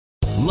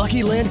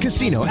Lucky Land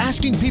Casino,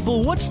 asking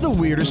people, what's the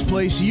weirdest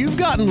place you've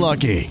gotten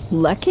lucky?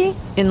 Lucky?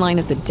 In line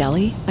at the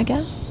deli, I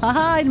guess?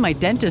 Aha, in my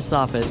dentist's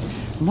office.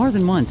 More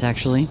than once,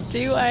 actually.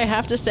 Do I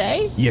have to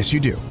say? Yes, you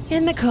do.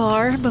 In the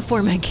car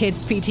before my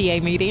kids'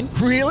 PTA meeting.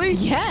 Really?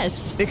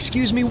 Yes.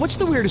 Excuse me, what's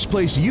the weirdest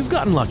place you've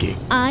gotten lucky?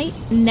 I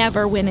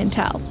never win and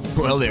tell.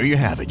 Well, there you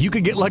have it. You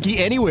can get lucky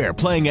anywhere,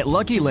 playing at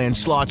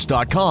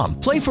LuckyLandSlots.com.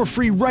 Play for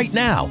free right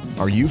now.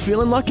 Are you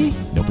feeling lucky?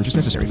 No purchase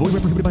necessary. Void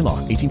where prohibited by law.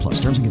 18 plus.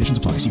 Terms and conditions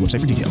apply. See website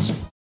for details.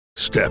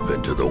 Step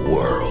into the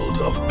world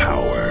of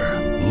power,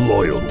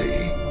 loyalty,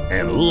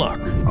 and luck.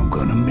 I'm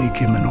gonna make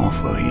him an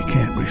offer he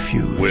can't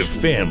refuse. With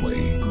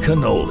family,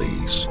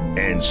 cannolis,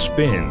 and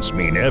spins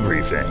mean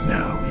everything.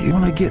 Now, you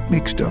wanna get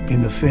mixed up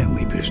in the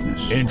family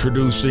business.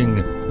 Introducing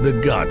The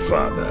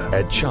Godfather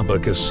at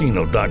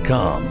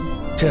ChumbaCasino.com.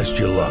 Test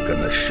your luck in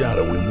the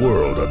shadowy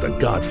world of The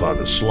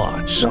Godfather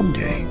slot.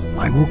 Someday,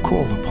 I will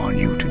call upon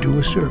you to do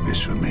a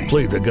service for me.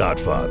 Play The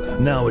Godfather,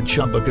 now at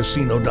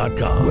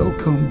ChumbaCasino.com.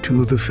 Welcome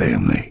to the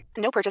family.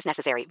 No purchase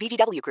necessary.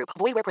 VGW Group.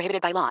 Void where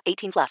prohibited by law.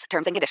 18 plus.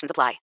 Terms and conditions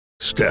apply.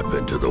 Step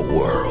into the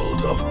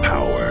world of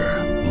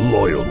power,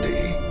 loyalty,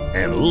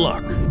 and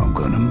luck. I'm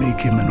gonna make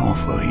him an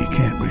offer he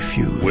can't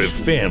refuse. With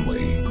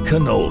family,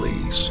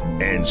 cannolis,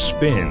 and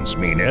spins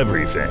mean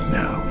everything.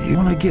 Now, you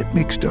wanna get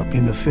mixed up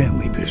in the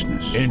family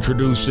business.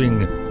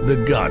 Introducing The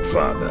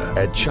Godfather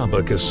at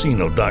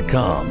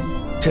ChumbaCasino.com.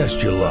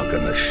 Test your luck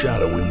in the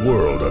shadowy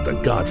world of The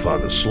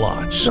Godfather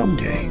slot.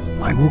 Someday,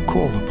 I will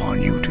call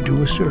upon you to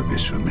do a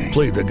service for me.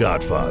 Play The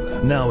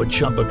Godfather, now at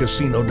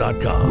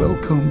ChumbaCasino.com.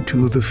 Welcome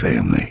to the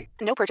family.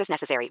 No purchase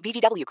necessary.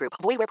 VGW Group.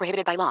 Void where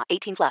prohibited by law.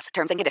 18 plus.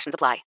 Terms and conditions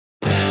apply.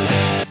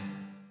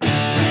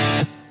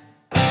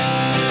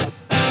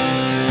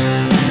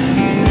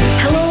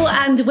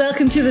 And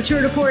welcome to the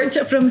tour report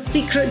from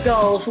Secret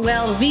Golf.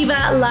 Well,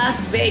 Viva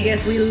Las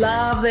Vegas. We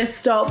love this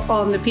stop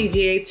on the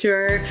PGA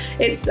Tour.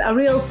 It's a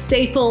real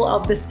staple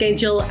of the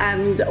schedule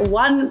and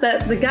one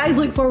that the guys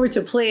look forward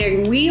to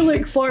playing. We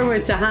look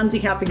forward to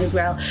handicapping as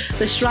well.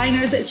 The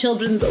Shriners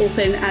Children's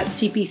Open at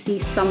TPC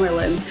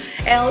Summerlin.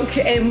 Elk,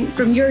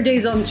 from your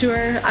days on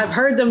tour, I've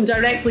heard them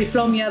directly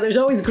from you. There's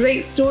always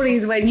great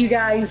stories when you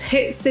guys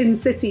hit Sin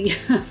City.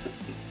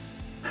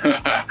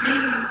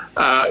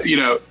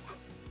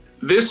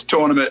 This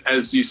tournament,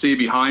 as you see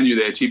behind you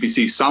there,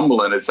 TPC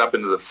Summerlin, it's up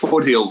into the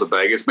foothills of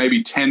Vegas,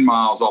 maybe 10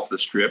 miles off the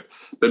Strip.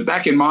 But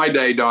back in my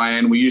day,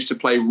 Diane, we used to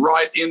play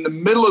right in the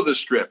middle of the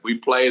Strip. We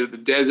played at the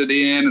Desert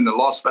Inn and the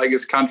Las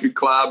Vegas Country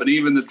Club and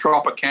even the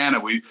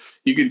Tropicana.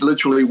 You could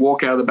literally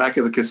walk out of the back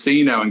of the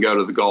casino and go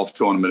to the golf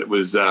tournament. It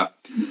was,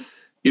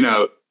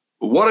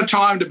 what a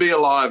time to be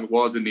alive it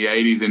was in the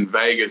 80s in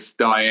Vegas,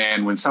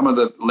 Diane, when some of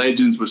the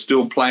legends were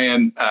still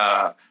playing,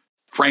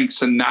 Frank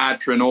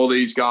Sinatra and all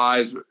these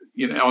guys,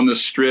 on the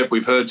Strip.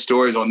 We've heard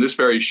stories on this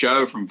very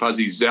show from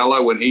Fuzzy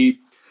Zoeller when he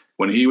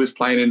was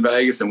playing in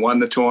Vegas and won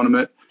the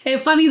tournament.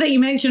 Funny that you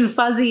mentioned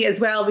Fuzzy as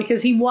well,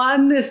 because he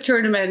won this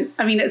tournament.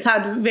 I mean, it's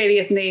had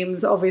various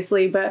names,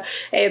 obviously, but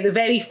the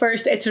very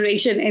first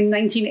iteration in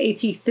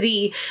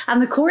 1983.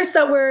 And the course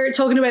that we're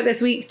talking about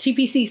this week,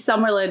 TPC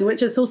Summerlin,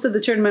 which has hosted the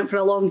tournament for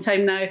a long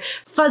time now,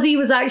 Fuzzy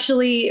was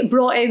actually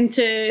brought in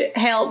to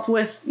help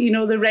with,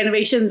 the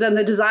renovations and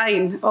the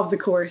design of the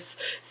course.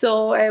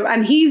 So,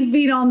 and he's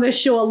been on this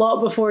show a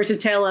lot before to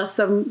tell us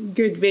some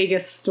good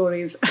Vegas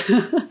stories.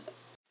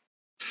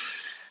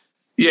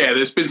 Yeah,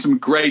 there's been some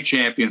great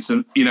champions.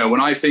 And,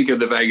 when I think of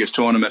the Vegas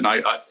tournament,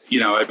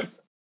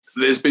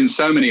 there's been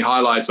so many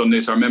highlights on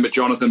this. I remember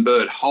Jonathan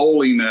Bird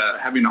having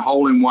a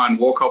hole-in-one,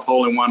 walk-off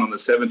hole-in-one on the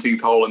 17th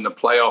hole in the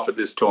playoff at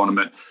this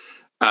tournament.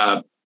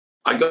 I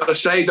got to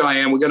say,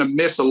 Diane, we're going to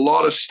miss a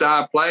lot of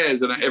star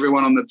players. And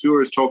everyone on the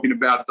tour is talking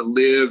about the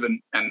LIV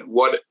and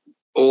what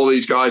all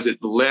these guys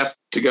that left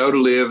to go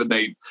to LIV. And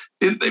they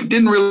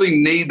didn't really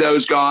need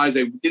those guys.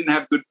 They didn't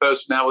have good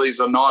personalities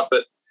or not,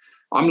 but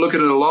I'm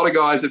looking at a lot of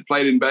guys that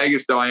played in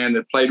Vegas, Diane,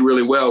 that played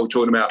really well. We're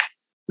talking about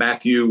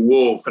Matthew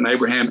Wolff and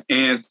Abraham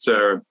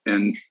Ancer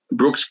and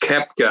Brooks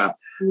Koepka,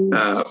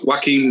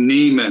 Joaquin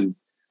Niemann,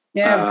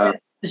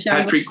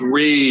 Patrick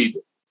Reed,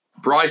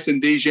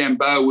 Bryson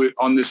DeChambeau.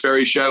 On this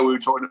very show, we were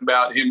talking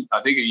about him, I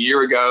think, a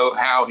year ago,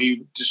 how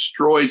he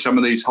destroyed some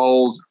of these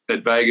holes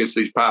at Vegas,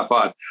 these par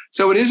five.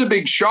 So it is a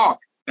big shock,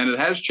 and it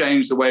has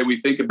changed the way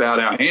we think about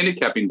our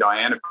handicapping,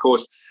 Diane. Of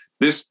course,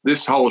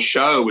 this whole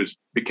show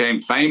became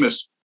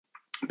famous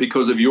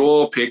because of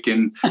your pick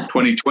in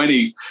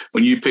 2020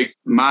 when you picked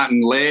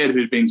Martin Laird,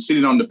 who'd been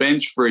sitting on the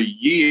bench for a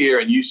year,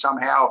 and you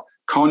somehow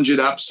conjured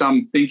up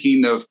some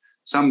thinking of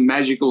some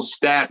magical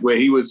stat where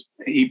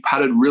he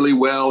putted really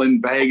well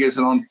in Vegas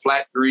and on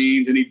flat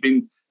greens, and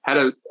he'd had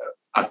a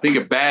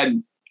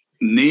bad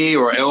knee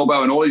or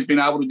elbow, and all he's been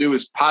able to do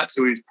is putt,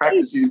 so he's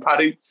practicing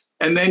putting.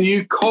 And then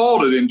you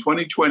called it in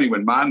 2020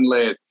 when Martin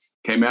Laird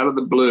came out of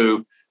the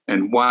blue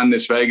and won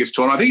this Vegas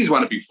tournament. I think he's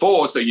won it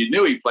before, so you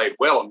knew he played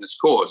well on this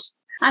course.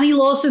 And he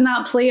lost in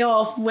that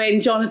playoff when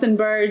Jonathan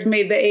Bird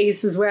made the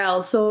ace as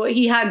well. So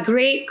he had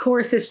great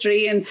course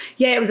history, and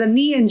it was a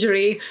knee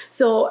injury.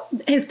 So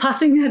his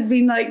putting had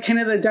been like kind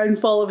of the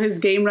downfall of his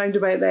game round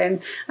about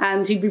then.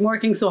 And he'd been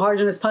working so hard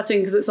on his putting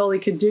because it's all he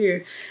could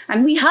do.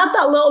 And we had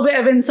that little bit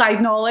of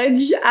inside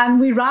knowledge and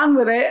we ran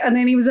with it. And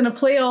then he was in a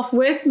playoff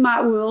with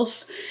Matt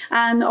Wolff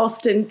and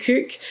Austin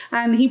Cook,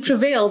 and he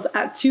prevailed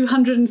at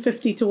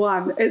 250 to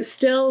 1. It's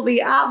still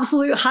the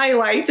absolute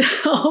highlight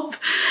of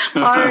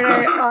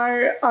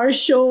our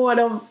show and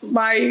of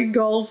my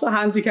golf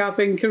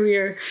handicapping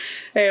career.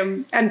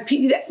 And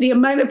the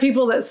amount of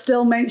people that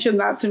still mention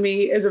that to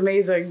me is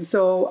amazing.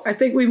 So I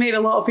think we made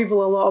a lot of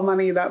people a lot of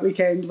money that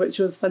weekend, which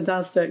was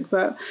fantastic.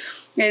 But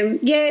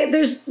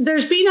there's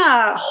been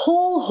a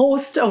whole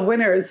host of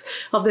winners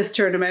of this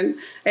tournament,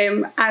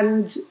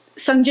 and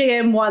Sungjae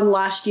Im won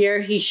last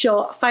year. He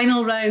shot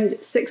final round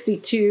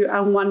 62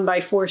 and won by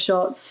 4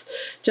 shots.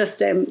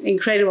 Just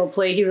incredible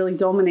play. He really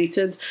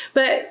dominated.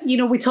 But,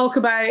 we talk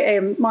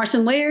about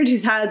Martin Laird,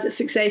 who's had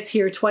success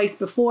here twice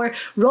before.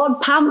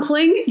 Rod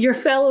Pampling, your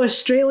fellow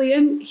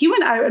Australian, he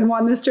went out and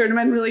won this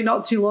tournament really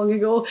not too long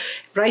ago.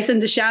 Bryson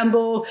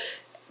DeChambeau,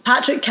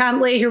 Patrick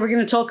Cantlay, who we're going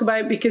to talk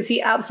about because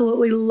he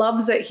absolutely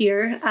loves it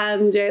here,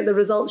 and the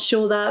results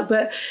show that.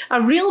 But a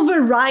real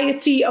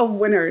variety of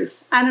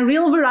winners and a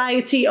real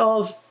variety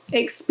of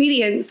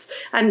experience,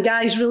 and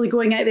guys really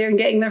going out there and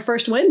getting their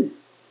first win.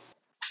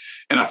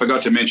 And I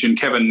forgot to mention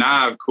Kevin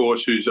Na, of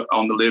course, who's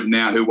on the live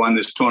now, who won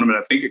this tournament,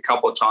 I think, a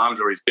couple of times,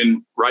 or he's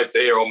been right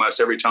there almost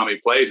every time he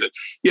plays it.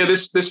 Yeah,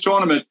 this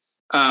tournament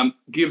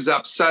gives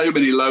up so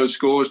many low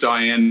scores,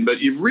 Diane, but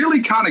you've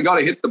really kind of got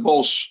to hit the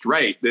ball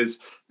straight. There's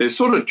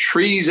sort of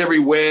trees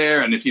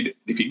everywhere, and if you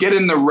get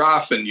in the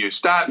rough and you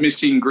start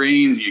missing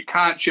greens, you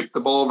can't chip the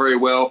ball very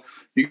well,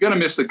 you're going to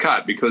miss the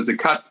cut, because the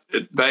cut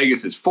at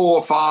Vegas is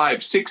 4,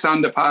 5, 6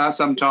 under par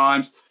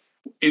sometimes.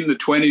 In the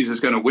 20s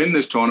is going to win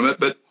this tournament,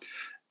 but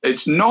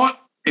it's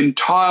not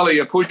entirely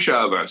a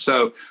pushover.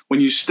 So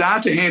when you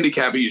start to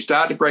handicap it, you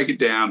start to break it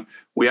down,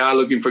 we are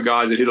looking for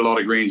guys that hit a lot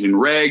of greens in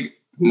reg.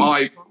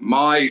 My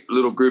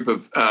little group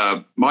of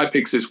my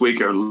picks this week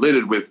are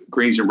littered with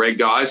greens and reg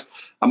guys.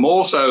 I'm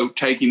also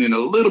taking in a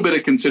little bit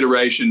of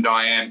consideration,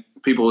 Diane,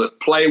 people that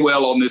play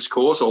well on this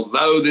course,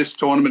 although this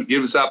tournament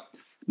gives up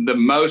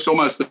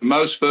almost the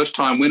most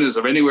first-time winners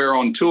of anywhere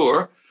on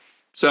tour.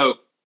 So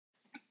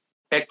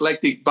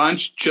eclectic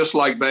bunch, just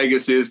like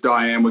Vegas is,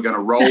 Diane. We're going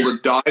to roll the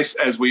dice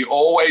as we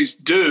always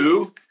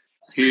do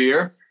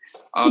here.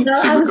 You're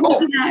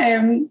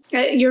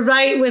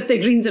right with the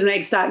greens and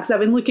reg stacks.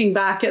 I've been looking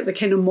back at the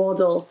kind of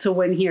model to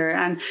win here,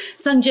 and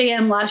Sungjae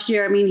Im last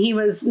year, he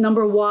was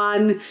number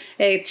 1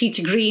 tee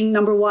to green,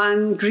 number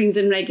 1 greens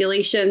in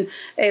regulation.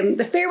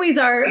 The fairways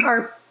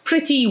are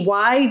pretty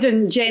wide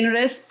and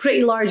generous,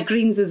 pretty large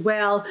greens as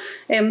well.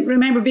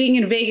 Remember, being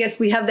in Vegas,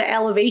 we have the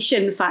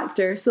elevation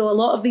factor. So a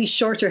lot of these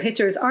shorter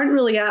hitters aren't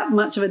really at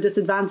much of a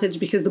disadvantage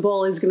because the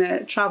ball is going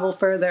to travel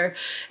further.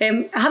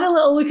 I had a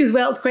little look as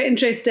well. It's quite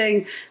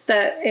interesting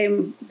that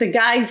the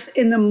guys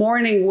in the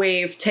morning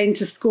wave tend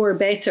to score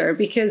better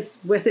because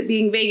with it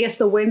being Vegas,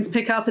 the winds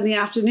pick up in the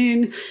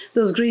afternoon.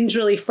 Those greens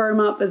really firm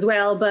up as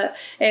well. But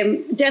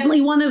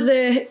definitely one of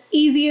the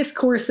easiest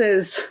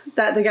courses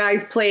that the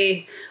guys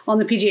play on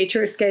the PGA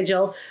Tour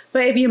schedule.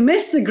 But if you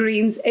miss the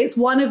greens, it's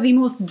one of the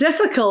most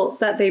difficult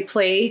that they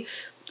play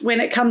when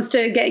it comes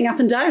to getting up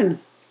and down.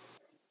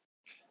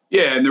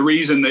 Yeah, and the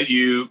reason that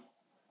you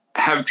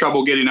have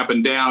trouble getting up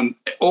and down,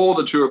 all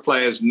the tour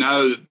players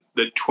know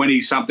that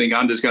 20-something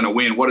under is going to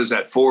win. What is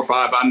that, 4 or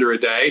 5 under a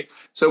day?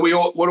 So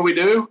what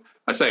do?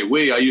 I say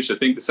I used to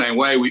think the same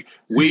way.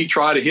 We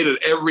try to hit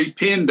it every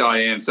pin,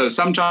 Diane. So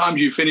sometimes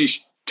you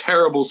finish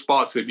terrible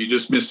spots if you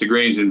just miss the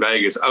greens in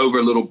Vegas,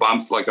 over little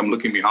bumps like I'm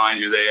looking behind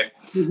you there.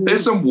 Mm-hmm.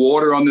 There's some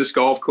water on this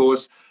golf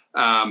course.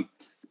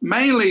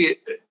 Mainly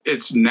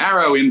it's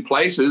narrow in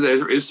places.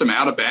 There is some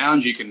out of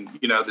bounds. You can,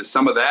 there's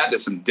some of that.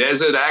 There's some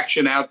desert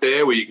action out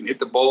there where you can hit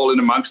the ball in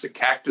amongst the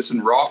cactus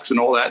and rocks and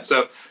all that.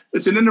 So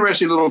it's an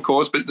interesting little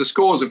course, but the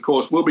scores, of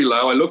course, will be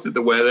low. I looked at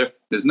the weather.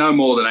 There's no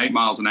more than 8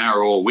 miles an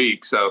hour all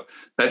week, so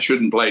that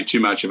shouldn't play too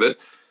much of it.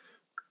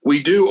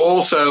 We do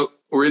also,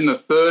 we're in the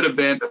 3rd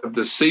event of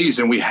the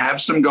season. We have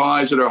some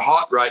guys that are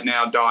hot right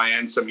now,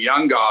 Diane, some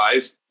young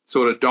guys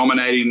sort of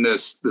dominating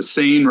the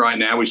scene right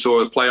now. We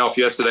saw a playoff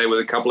yesterday with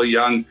a couple of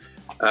young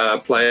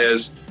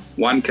players,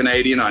 one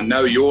Canadian. I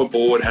know your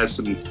board has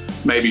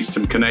maybe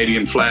some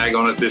Canadian flag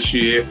on it this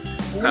year.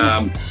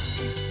 But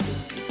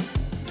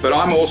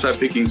I'm also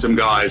picking some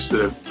guys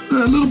that have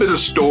a little bit of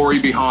story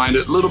behind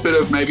it, a little bit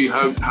of maybe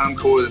home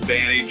court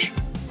advantage,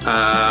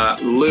 a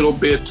little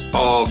bit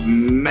of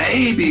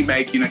maybe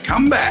making a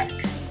comeback.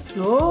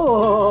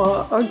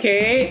 Oh,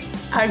 okay.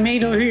 I may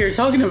know who you're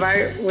talking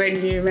about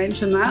when you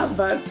mention that,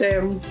 but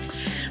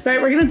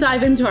right, we're going to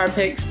dive into our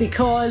picks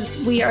because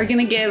we are going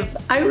to give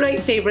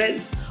outright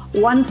favourites,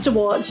 ones to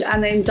watch,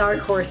 and then dark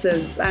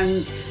horses.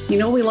 And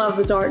we love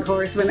the dark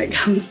horse when it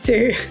comes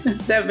to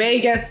the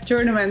Vegas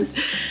tournament.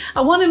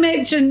 I want to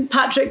mention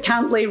Patrick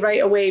Cantlay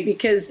right away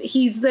because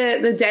he's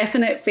the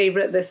definite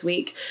favourite this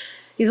week.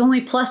 He's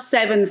only plus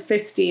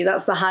 750.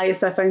 That's the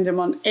highest I found him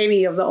on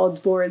any of the odds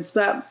boards.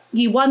 But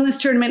he won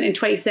this tournament in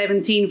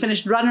 2017,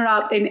 finished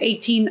runner-up in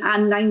 18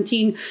 and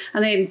 19,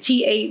 and then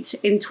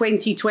T8 in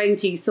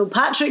 2020. So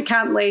Patrick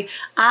Cantlay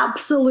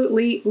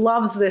absolutely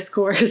loves this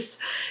course.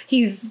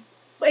 He's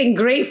in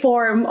great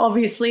form,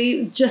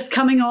 obviously, just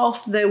coming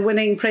off the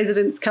winning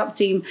President's Cup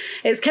team.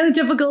 It's kind of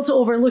difficult to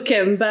overlook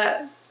him,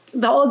 but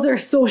the odds are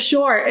so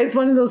short. It's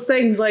one of those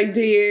things like,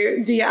 do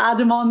you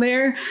add him on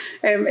there?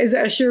 Is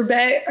it a sure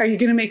bet? Are you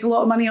going to make a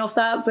lot of money off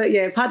that? But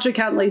yeah, Patrick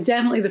Cantlay,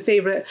 definitely the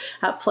favourite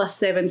at plus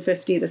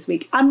 750 this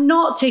week. I'm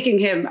not taking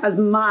him as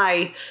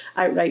my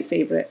outright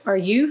favourite. Are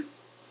you?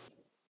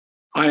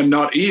 I am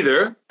not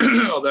either,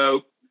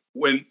 although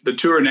when the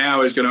tour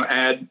now is going to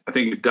add, I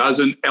think, a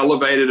dozen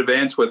elevated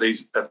events where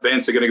these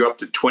events are going to go up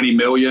to 20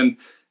 million,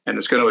 and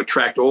it's going to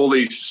attract all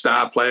these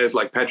star players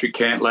like Patrick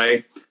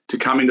Cantlay to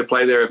come in to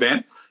play their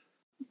event.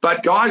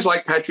 But guys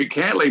like Patrick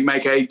Cantlay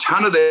make a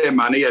ton of their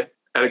money at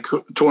a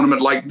tournament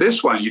like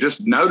this one. You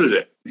just noted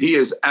it. He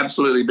has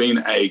absolutely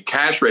been a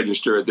cash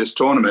register at this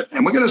tournament,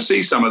 and we're going to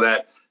see some of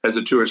that as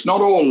a tour. It's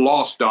not all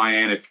lost,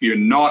 Diane, if you're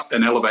not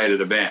an elevated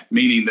event,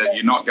 meaning that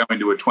you're not going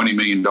to a $20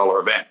 million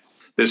event.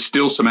 There's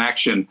still some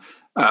action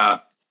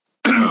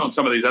on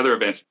some of these other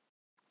events.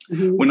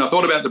 Mm-hmm. When I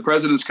thought about the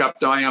President's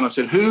Cup, Diane, I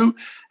said, who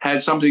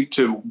had something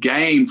to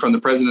gain from the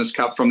President's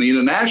Cup from the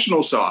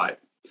international side?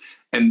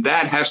 And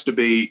that has to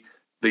be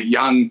the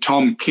young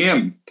Tom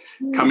Kim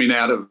coming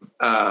out of,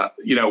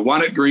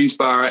 won at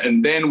Greensboro,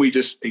 and then we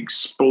just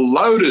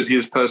exploded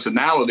his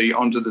personality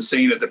onto the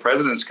scene at the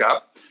President's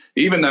Cup.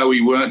 Even though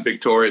we weren't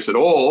victorious at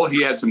all,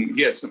 he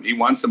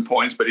won some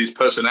points, but his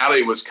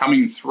personality was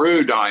coming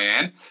through,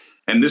 Diane.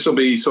 And this will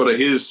be sort of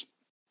his,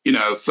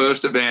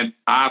 first event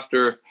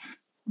after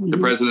the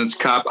President's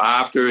Cup,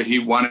 after he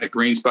won at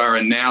Greensboro,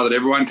 and now that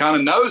everyone kind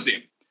of knows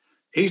him.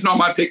 He's not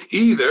my pick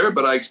either,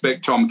 but I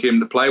expect Tom Kim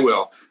to play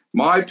well.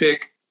 My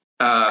pick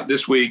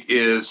this week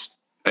is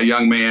a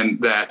young man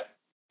that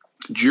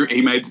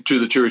he made it to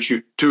the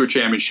Tour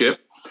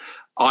Championship.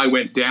 I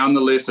went down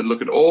the list and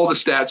looked at all the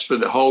stats for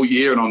the whole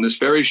year, and on this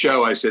very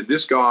show, I said,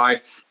 this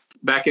guy,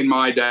 back in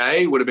my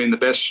day, would have been the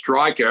best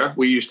striker.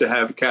 We used to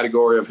have a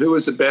category of who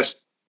was the best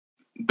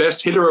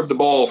hitter of the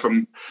ball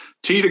from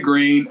tee to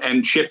green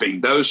and chipping,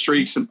 those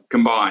three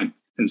combined.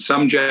 And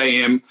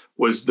Sungjae Im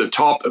was the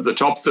top of the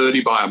top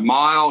 30 by a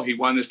mile. He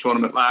won this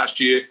tournament last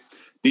year.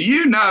 Do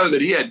you know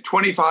that he had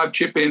 25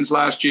 chip-ins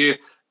last year,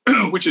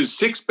 which is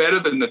 6 better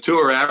than the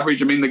tour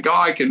average? I mean, the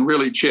guy can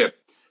really chip.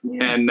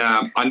 Yeah. And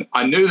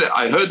I knew that.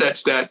 I heard that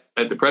stat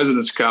at the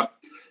President's Cup.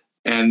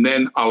 And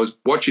then I was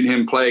watching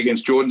him play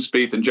against Jordan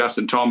Spieth and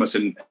Justin Thomas,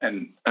 and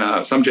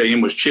Sungjae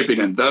Im was chipping,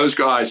 and those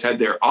guys had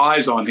their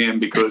eyes on him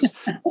because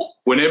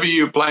whenever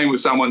you're playing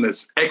with someone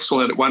that's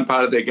excellent at one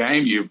part of their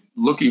game, you're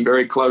looking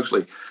very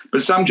closely.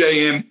 But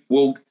Sungjae Im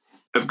will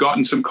have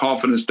gotten some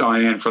confidence,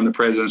 Diane, from the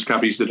President's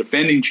Cup. He's the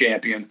defending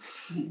champion.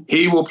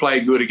 He will play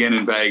good again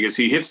in Vegas.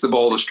 He hits the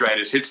ball the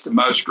straightest, hits the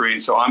most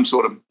greens, so I'm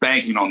sort of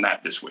banking on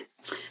that this week.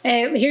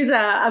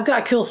 I've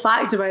got a cool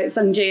fact about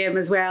Sungjae Im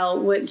as well,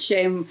 which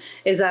it'll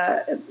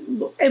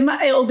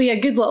be a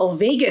good little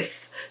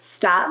Vegas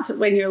stat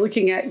when you're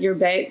looking at your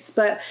bets.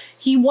 But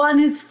he won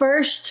his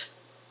first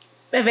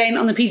event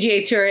on the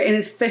PGA Tour in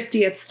his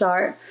 50th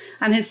start,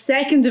 and his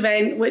second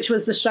event, which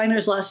was the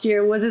Shriners last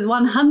year, was his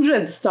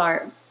 100th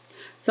start.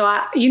 So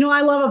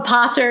I love a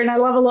pattern. I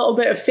love a little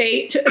bit of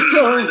fate.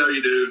 So I know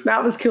you do.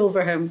 That was cool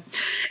for him.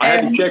 I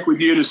had to check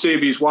with you to see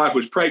if his wife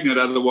was pregnant.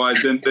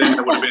 Otherwise, then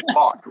it would have been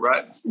locked,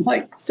 right?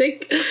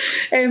 Sungjae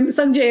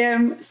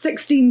Im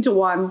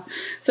 16-1.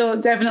 So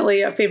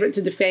definitely a favourite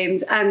to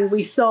defend. And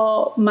we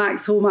saw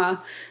Max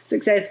Homa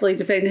successfully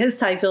defend his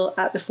title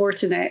at the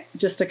Fortinet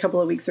just a couple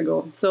of weeks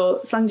ago.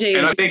 So Sungjae,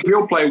 and I think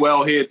he'll play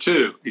well here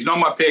too. He's not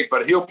my pick,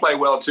 but he'll play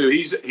well too.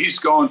 He's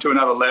gone to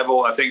another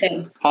level. I think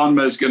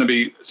Honma is going to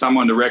be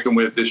someone to reckon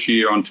with this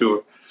year on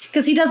tour.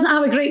 Because he doesn't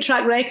have a great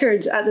track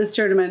record at this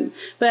tournament.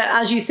 But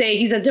as you say,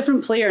 he's a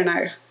different player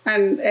now.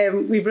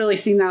 And we've really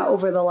seen that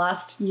over the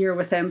last year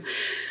with him.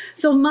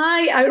 So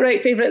my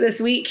outright favourite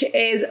this week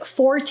is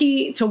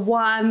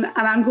 40-1.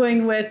 And I'm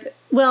going with,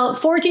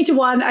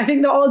 40-1. I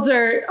think the odds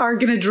are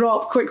going to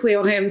drop quickly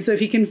on him. So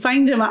if you can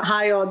find him at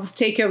high odds,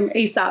 take him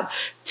ASAP.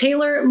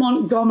 Taylor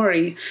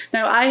Montgomery.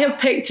 Now, I have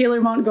picked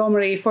Taylor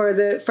Montgomery for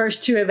the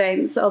first 2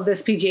 events of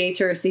this PGA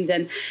Tour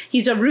season.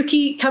 He's a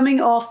rookie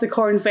coming off the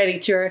Corn Ferry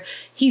Tour.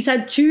 He's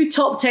had 2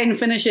 top 10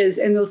 finishes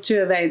in those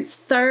 2 events.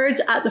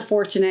 3rd at the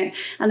Fortinet,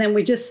 and then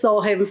we just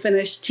saw him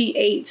finish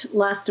T8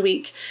 last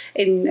week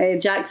in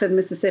Jackson,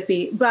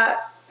 Mississippi.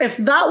 But if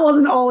that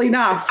wasn't all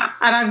enough,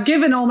 and I've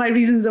given all my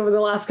reasons over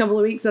the last couple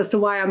of weeks as to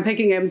why I'm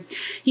picking him,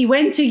 he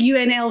went to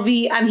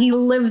UNLV and he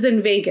lives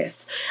in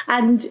Vegas.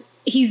 And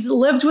he's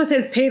lived with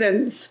his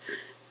parents,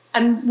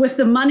 and with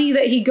the money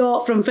that he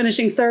got from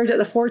finishing 3rd at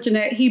the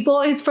Fortinet, he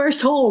bought his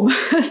first home.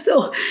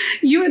 So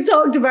you had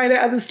talked about it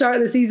at the start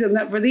of the season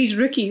that for these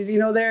rookies,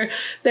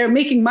 they're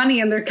making money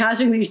and they're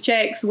cashing these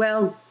checks.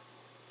 Well,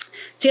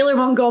 Taylor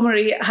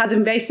Montgomery has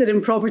invested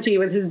in property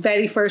with his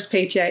very first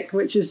paycheck,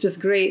 which is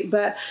just great.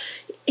 But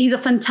He's a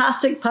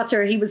fantastic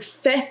putter. He was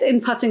 5th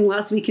in putting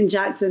last week in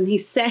Jackson.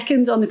 He's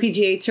 2nd on the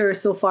PGA Tour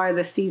so far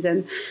this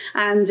season.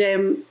 And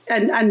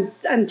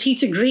tee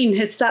to green,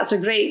 his stats are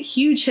great.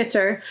 Huge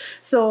hitter.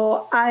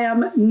 So I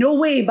am no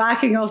way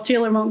backing off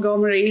Taylor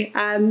Montgomery.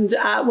 And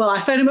I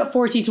found him at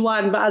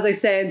 40-1, but as I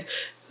said,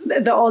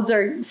 the odds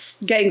are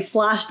getting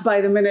slashed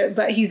by the minute.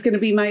 But he's going to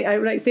be my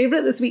outright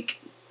favourite this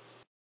week.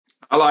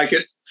 I like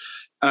it.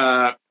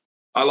 I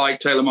like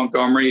Taylor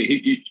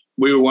Montgomery.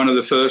 We were one of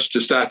the first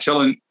to start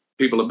telling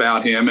people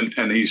about him,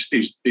 and he's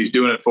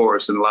doing it for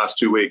us in the last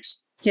 2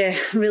 weeks. Yeah,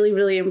 really,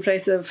 really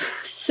impressive.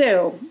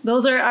 So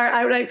those are our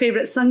outright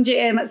favourites: Sungjae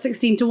Im at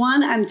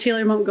 16-1 and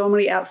Taylor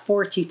Montgomery at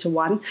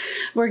 40-1.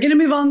 We're going to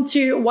move on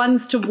to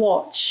ones to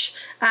watch,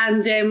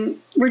 and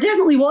we're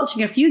definitely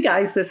watching a few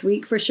guys this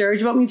week for sure.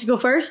 Do you want me to go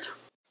first?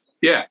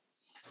 Yeah.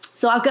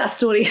 So I've got a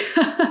story.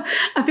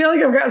 I feel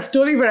like I've got a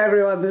story for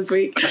everyone this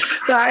week.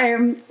 But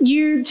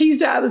you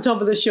teased it at the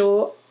top of the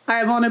show.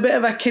 I'm on a bit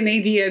of a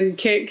Canadian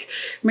kick.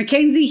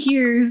 Mackenzie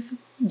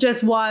Hughes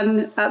just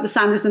won at the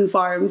Sanderson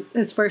Farms,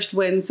 his first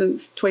win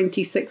since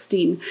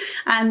 2016.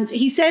 And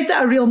he said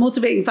that a real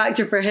motivating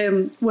factor for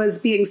him was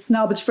being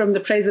snubbed from the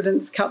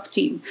President's Cup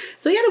team.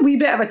 So he had a wee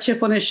bit of a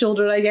chip on his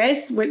shoulder, I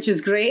guess, which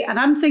is great. And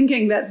I'm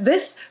thinking that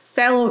this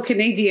fellow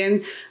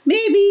Canadian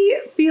maybe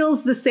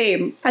feels the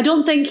same. I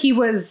don't think he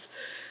was...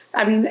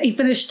 he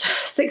finished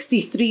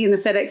 63 in the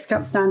FedEx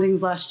Cup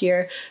standings last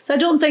year. So I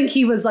don't think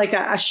he was like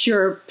a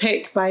sure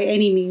pick by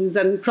any means,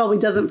 and probably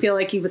doesn't feel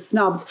like he was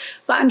snubbed.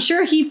 But I'm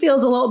sure he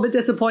feels a little bit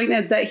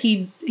disappointed that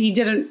he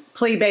didn't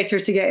play better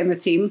to get in the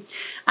team.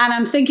 And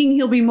I'm thinking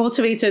he'll be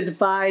motivated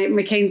by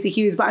Mackenzie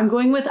Hughes, but I'm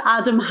going with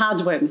Adam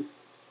Hadwin.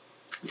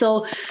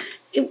 So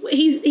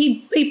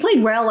he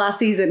played well last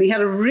season. He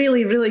had a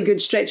really, really good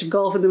stretch of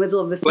golf in the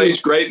middle of the season.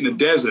 Plays great in the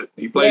desert.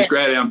 He plays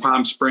great out in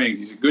Palm Springs.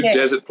 He's a good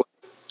desert player.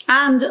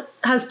 And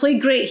has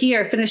played great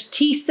here, finished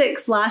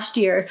T6 last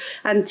year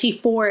and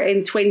T4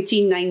 in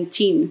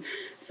 2019.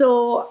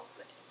 So,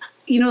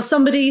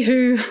 somebody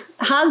who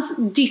has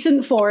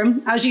decent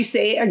form, as you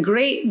say, a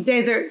great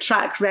desert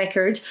track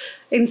record,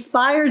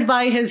 inspired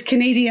by his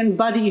Canadian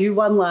buddy who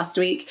won last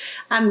week,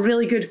 and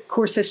really good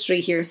course history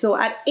here. So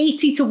at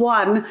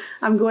 80-1,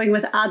 I'm going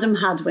with Adam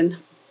Hadwin.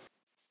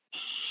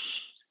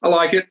 I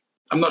like it.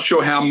 I'm not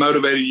sure how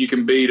motivated you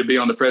can be to be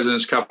on the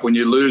President's Cup when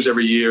you lose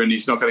every year and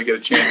he's not going to get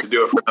a chance to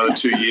do it for another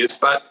 2 years.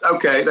 But,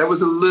 okay, that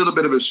was a little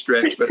bit of a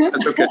stretch, but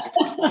that's okay.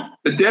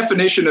 The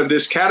definition of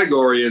this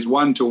category is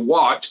one to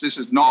watch. This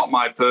is not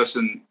my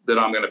person that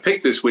I'm going to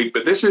pick this week,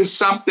 but this is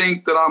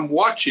something that I'm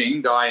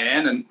watching,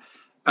 Diane.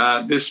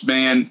 And this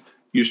man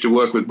used to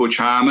work with Butch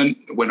Harmon,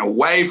 went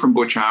away from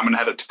Butch Harmon,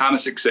 had a ton of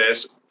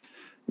success,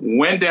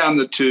 went down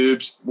the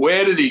tubes.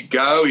 Where did he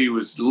go? He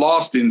was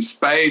lost in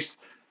space.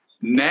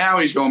 Now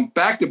he's gone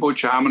back to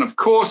Butch Harmon. Of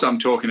course, I'm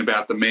talking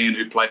about the man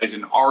who plays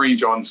in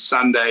Orange on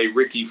Sunday,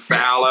 Ricky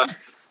Fowler.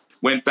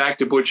 Went back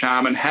to Butch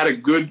Harmon, had a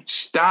good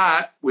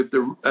start with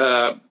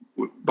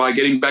by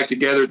getting back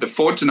together at the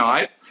Fort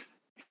tonight.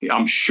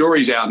 I'm sure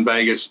he's out in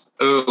Vegas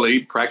early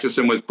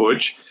practicing with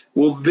Butch.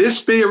 Will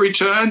this be a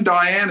return,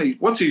 Diane?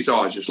 What's his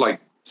odds? Just like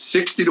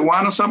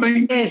 60-1 or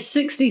something? Yeah,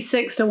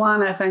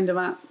 66-1 I found him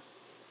at.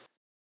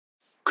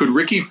 Could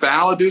Ricky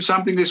Fowler do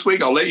something this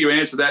week? I'll let you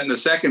answer that in a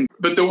second.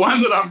 But the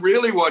one that I'm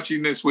really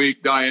watching this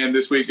week, Diane,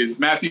 is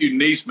Matthew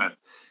NeSmith.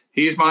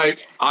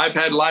 I've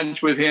had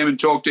lunch with him and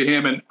talked to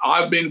him, and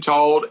I've been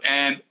told,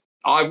 and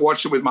I've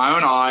watched it with my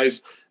own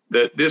eyes,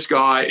 that this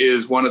guy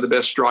is one of the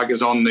best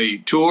strikers on the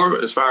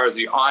tour as far as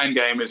the iron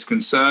game is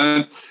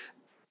concerned.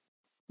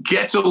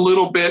 Gets a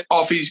little bit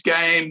off his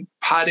game,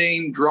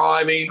 putting,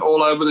 driving,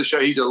 all over the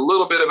show. He's a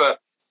little bit of a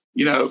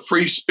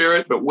free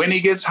spirit, but when he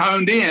gets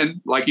honed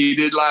in, like he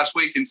did last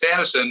week in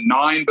Sanderson,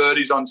 9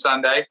 birdies on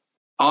Sunday,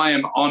 I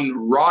am on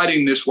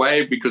riding this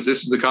wave because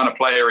this is the kind of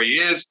player he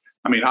is.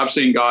 I've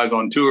seen guys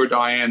on tour,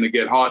 Diane, that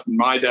get hot in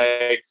my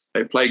day.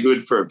 They play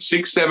good for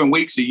 6-7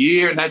 weeks a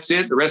year, and that's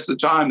it. The rest of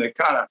the time, they're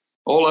kind of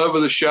all over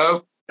the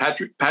show.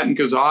 Patton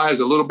Kazai is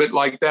a little bit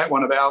like that,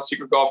 one of our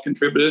Secret Golf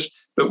contributors.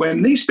 But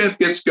when NeSmith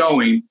gets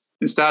going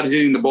and started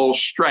hitting the ball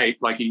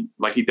straight, like he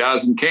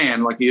does and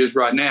can, like he is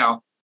right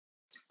now,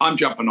 I'm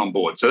jumping on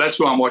board. So that's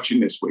who I'm watching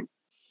this week.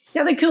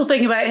 Yeah, the cool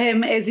thing about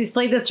him is he's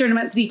played this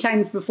tournament 3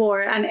 times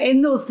before, and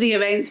in those 3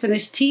 events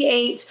finished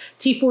T8,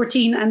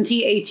 T14 and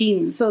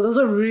T18. So those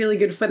are really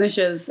good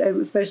finishes,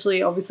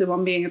 especially obviously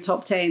one being a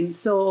top 10.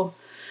 So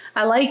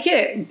I like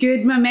it.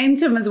 Good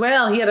momentum as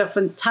well. He had a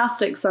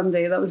fantastic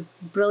Sunday. That was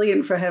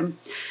brilliant for him.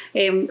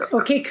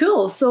 Okay,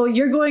 cool. So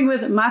you're going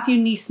with Matthew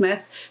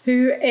NeSmith,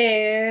 who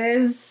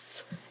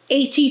is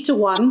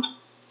 80-1.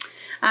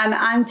 And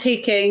I'm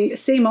taking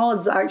same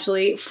odds,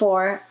 actually,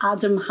 for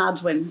Adam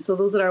Hadwin. So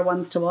those are our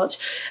ones to watch.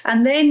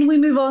 And then we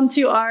move on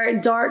to our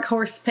dark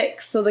horse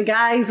picks. So the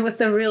guys with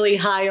the really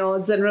high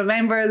odds. And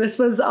remember, this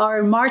was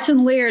our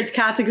Martin Laird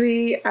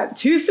category at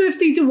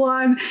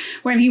 250-1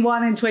 when he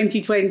won in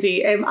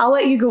 2020. I'll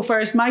let you go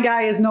first. My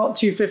guy is not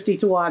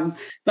 250-1.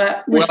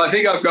 But I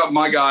think I've got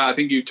my guy. I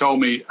think you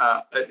told me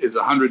is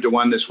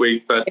 100-1 this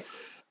week. But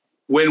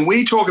when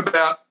we talk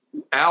about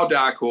our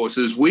dark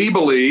horses, we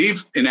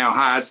believe in our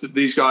hearts that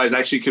these guys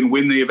actually can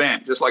win the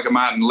event, just like a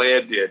Martin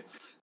Laird did.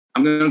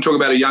 I'm going to talk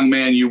about a young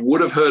man. You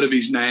would have heard of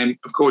his name.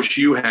 Of course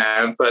you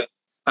have, but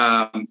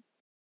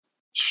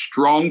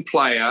strong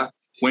player,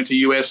 went to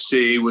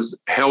USC, was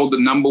held the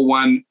number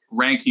one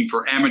ranking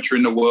for amateur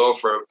in the world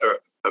for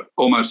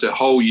almost a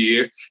whole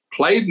year,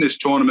 played in this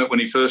tournament when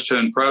he first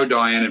turned pro,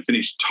 Diane, and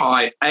finished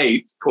tie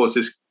 8th. Of course,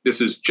 this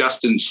is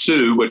Justin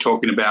Suh we're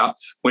talking about,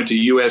 went to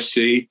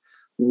USC,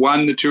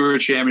 won the Tour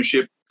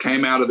Championship,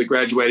 came out of the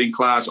graduating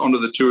class onto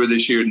the tour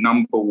this year,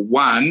 number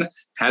 1,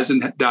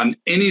 hasn't done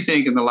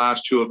anything in the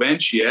last 2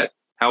 events yet.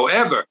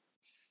 However,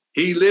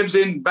 he lives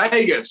in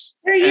Vegas,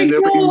 and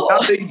there would be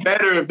nothing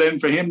better than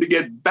for him to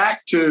get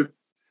back to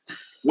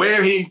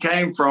where he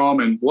came from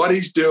and what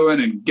he's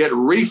doing and get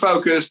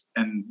refocused.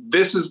 And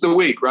this is the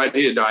week right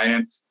here,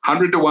 Diane,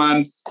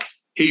 100-1.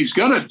 He's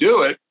going to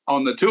do it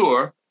on the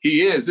tour.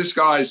 He is. This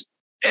guy's,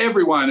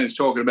 everyone is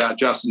talking about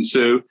Justin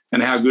Suh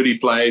and how good he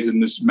plays,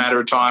 and this matter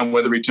of time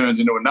whether he turns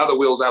into another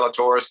Will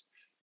Zalatoris.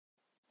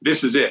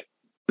 This is it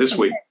this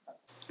week.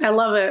 I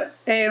love it.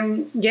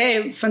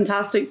 Yeah,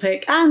 fantastic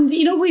pick. And,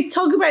 you know, we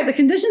talk about the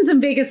conditions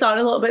in Vegas are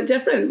a little bit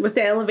different with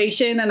the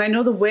elevation. And I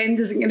know the wind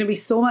isn't going to be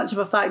so much of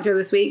a factor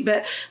this week,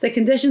 but the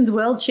conditions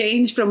will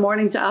change from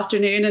morning to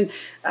afternoon. And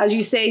as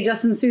you say,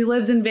 Justin Suh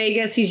lives in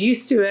Vegas. He's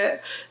used to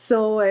it.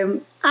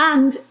 So,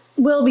 and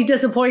will be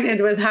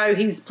disappointed with how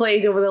he's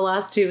played over the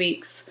last 2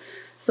 weeks.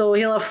 So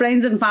he'll have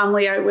friends and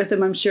family out with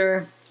him, I'm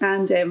sure.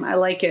 And I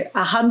like it.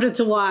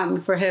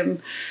 100-1 for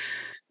him.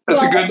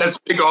 That's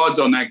big odds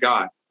on that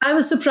guy. I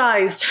was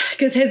surprised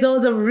because his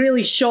odds have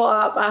really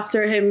shot up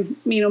after him,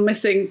 you know,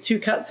 missing 2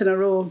 cuts in a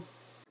row.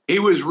 He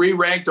was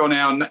re-ranked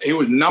he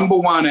was number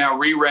 1, our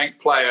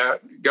re-ranked player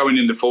going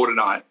into 4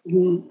 tonight.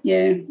 Mm-hmm.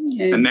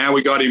 Yeah. And now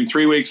we got him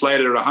 3 weeks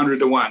later at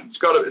 100-1. It's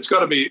got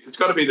to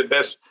be the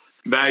best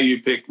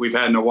value pick we've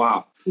had in a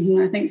while.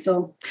 I think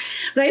so.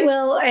 Right,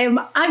 well,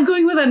 I'm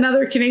going with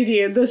another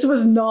Canadian. This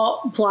was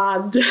not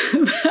planned.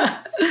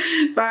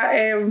 but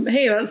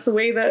hey, that's the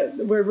way that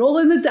we're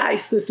rolling the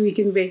dice this week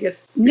in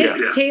Vegas. Nick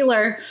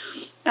Taylor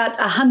at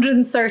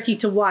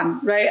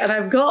 130-1, right? And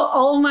I've got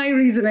all my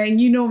reasoning.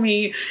 You know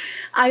me.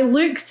 I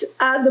looked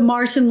at the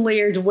Martin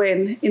Laird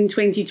win in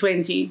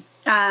 2020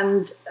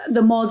 and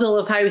the model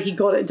of how he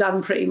got it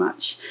done pretty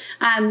much.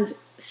 And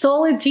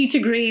solid tee to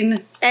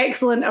green,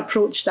 excellent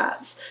approach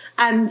stats.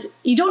 And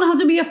you don't have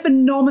to be a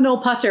phenomenal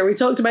putter. We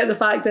talked about the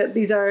fact that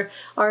these are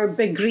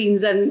big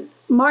greens. And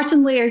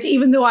Martin Laird,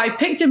 even though I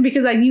picked him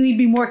because I knew he'd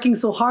been working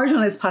so hard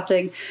on his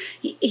putting,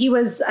 he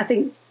was, I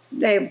think,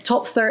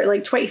 top 30,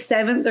 like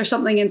 27th or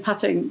something in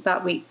putting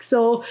that week.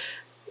 So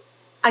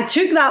I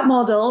took that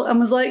model and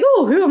was like,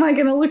 oh, who am I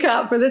going to look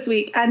at for this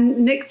week?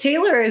 And Nick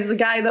Taylor is the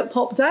guy that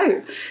popped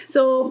out.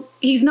 So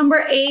he's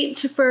number 8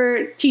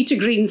 for tee to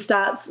green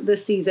stats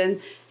this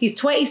season. He's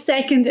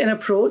 22nd in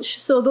approach.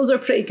 So those are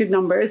pretty good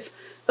numbers.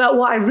 But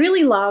what I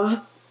really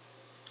love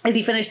is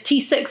he finished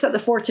T6 at the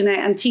Fortinet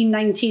and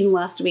T19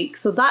 last week.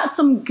 So that's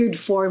some good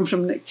form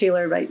from Nick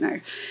Taylor right now.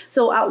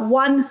 So at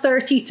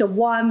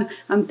 130-1,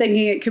 I'm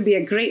thinking it could be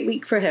a great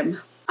week for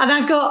him. And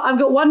I've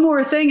got one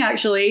more thing,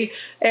 actually,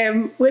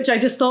 which I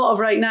just thought of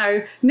right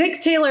now.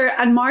 Nick Taylor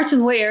and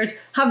Martin Laird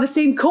have the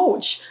same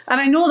coach. And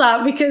I know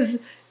that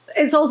because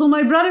it's also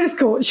my brother's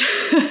coach.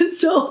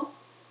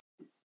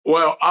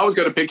 Well, I was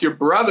going to pick your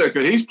brother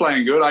because he's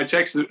playing good. I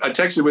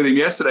texted with him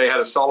yesterday,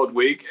 had a solid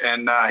week,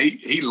 and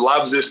he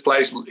loves this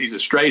place. He's a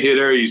straight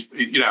hitter. He's,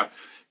 you know,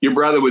 your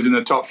brother was in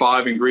the top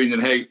 5 in greens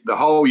and hey, the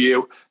whole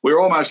year. We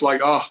were almost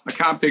like, oh, I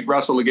can't pick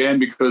Russell again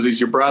because he's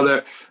your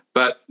brother.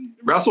 But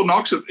Russell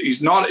Knox,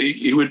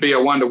 he would be a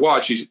one to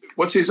watch.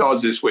 What's his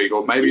odds this week?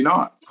 Or maybe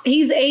not.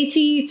 He's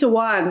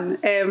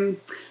 80-1.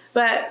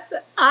 But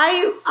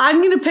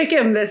I'm going to pick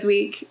him this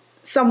week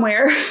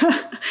somewhere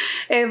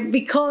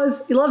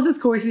because he loves his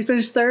course. He's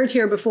finished 3rd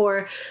here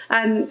before.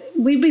 And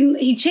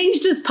he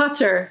changed his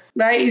putter,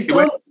 right?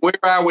 Where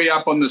are we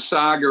up on the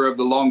saga of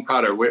the long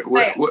putter?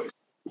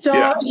 So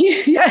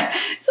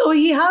so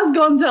he has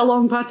gone to a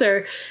long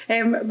putter,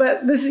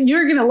 but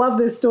you're going to love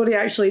this story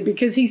actually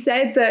because he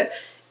said that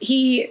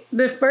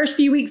the first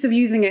few weeks of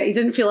using it, he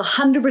didn't feel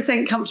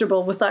 100%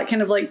 comfortable with that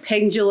kind of like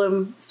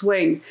pendulum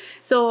swing.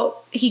 So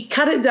he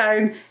cut it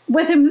down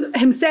with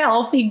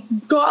himself. He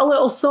got a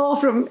little saw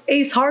from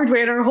Ace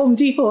Hardware or Home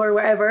Depot or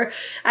whatever,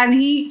 and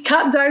he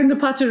cut down the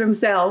putter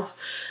himself.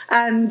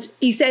 And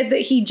he said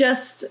that he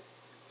just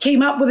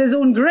came up with his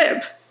own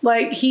grip.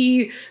 Like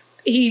he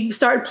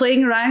started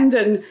playing around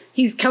and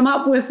he's come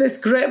up with this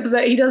grip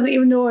that he doesn't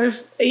even know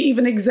if it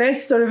even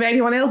exists or if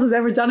anyone else has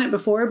ever done it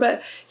before,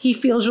 but he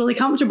feels really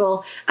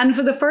comfortable. And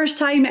for the first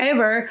time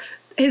ever,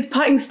 his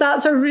putting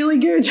stats are really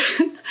good.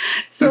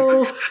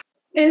 So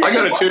I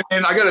got to tune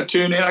in.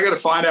 I got to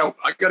find out.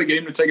 I got to get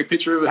him to take a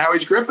picture of how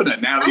he's gripping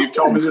it now that you've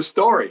told me this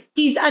story.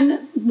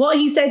 And what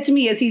he said to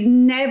me is he's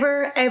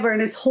never, ever in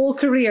his whole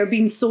career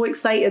been so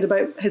excited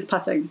about his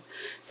putting.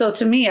 So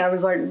to me, I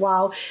was like,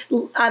 wow.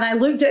 And I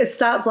looked at his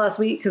stats last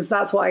week because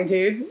that's what I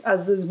do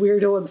as his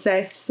weirdo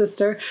obsessed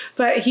sister.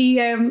 But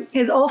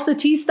his off the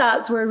tee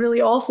stats were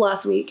really off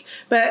last week.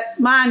 But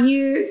man,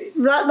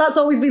 that's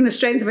always been the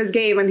strength of his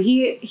game. And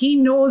he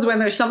knows when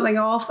there's something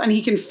off and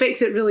he can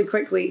fix it really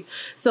quickly.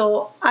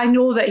 So I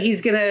know that he's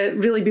going to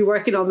really be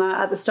working on that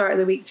at the start of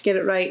the week to get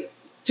it right,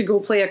 to go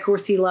play a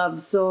course he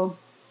loves. So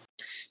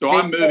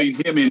I'm moving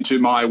him into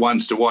my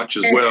ones to watch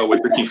as well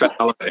with Ricky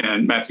Fowler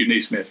and Matthew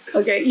Neesmith.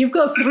 Okay, you've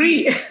got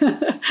 3.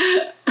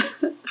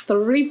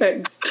 3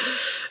 picks.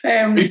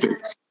 3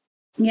 picks.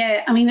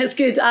 Yeah, I mean, it's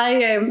good.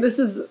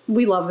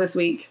 We love this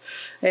week.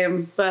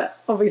 But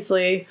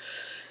obviously,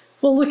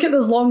 we'll look at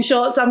those long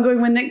shots. I'm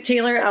going with Nick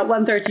Taylor at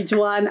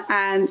 130-1,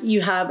 and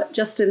you have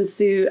Justin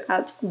Suh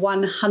at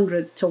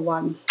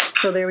 100-1.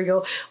 So there we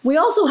go. We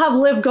also have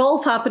Live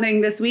Golf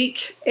happening this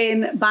week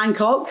in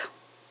Bangkok.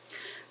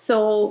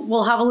 So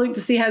we'll have a look to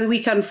see how the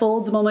week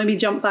unfolds. We'll maybe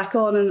jump back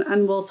on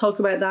and we'll talk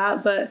about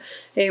that. But,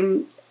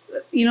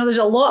 there's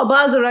a lot of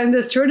buzz around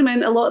this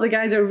tournament. A lot of the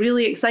guys are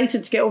really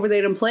excited to get over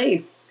there and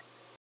play.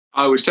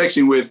 I was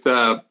texting with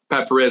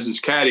Pat Perez's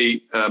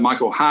caddy,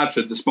 Michael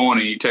Hartford, this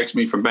morning. He texted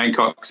me from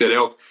Bangkok, said,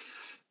 Elk,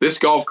 this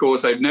golf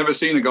course, they've never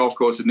seen a golf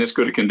course in this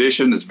good a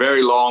condition. It's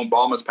very long,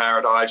 bomber's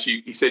paradise.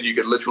 He said you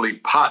could literally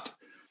putt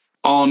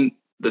on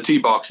the tee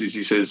boxes.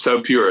 He says,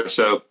 so pure.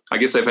 So I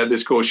guess they've had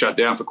this course shut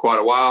down for quite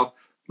a while.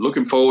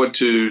 Looking forward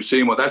to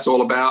seeing what that's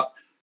all about.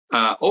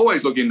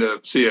 Always looking to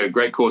see a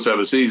great course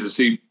overseas, to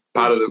see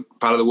part of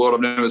the world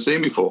I've never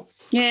seen before.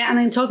 Yeah, and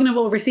then talking about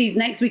overseas,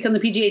 next week on the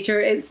PGA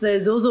Tour, it's the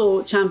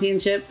Zozo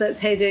Championship that's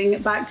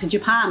heading back to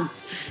Japan.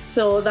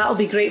 So that'll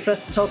be great for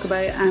us to talk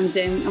about, and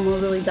we'll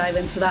really dive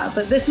into that.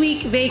 But this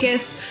week,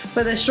 Vegas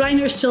for the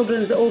Shriners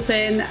Children's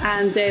Open,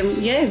 and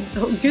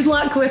good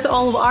luck with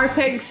all of our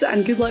picks,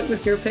 and good luck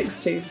with your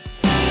picks too.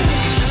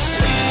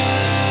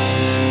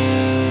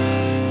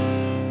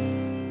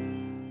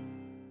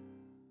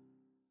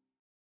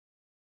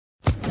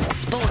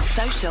 Sports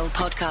Social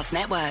Podcast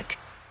Network.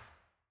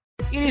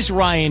 It is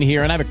Ryan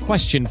here, and I have a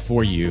question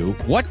for you.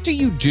 What do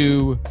you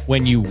do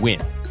when you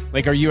win?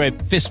 Like, are you a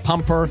fist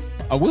pumper,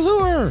 a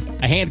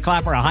woohooer, a hand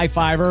clapper, a high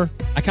fiver?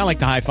 I kind of like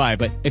the high five,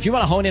 but if you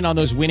want to hone in on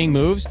those winning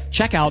moves,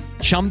 check out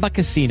Chumba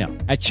Casino.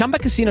 At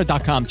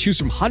ChumbaCasino.com, choose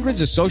from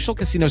hundreds of social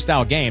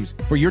casino-style games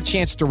for your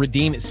chance to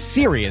redeem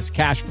serious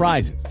cash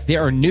prizes.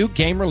 There are new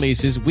game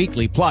releases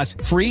weekly, plus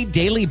free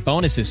daily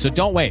bonuses, so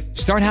don't wait.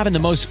 Start having the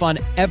most fun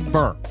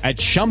ever at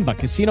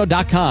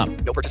ChumbaCasino.com.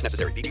 No purchase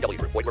necessary. VGW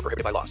Group. Void where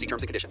prohibited by law. See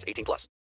terms and conditions. 18+.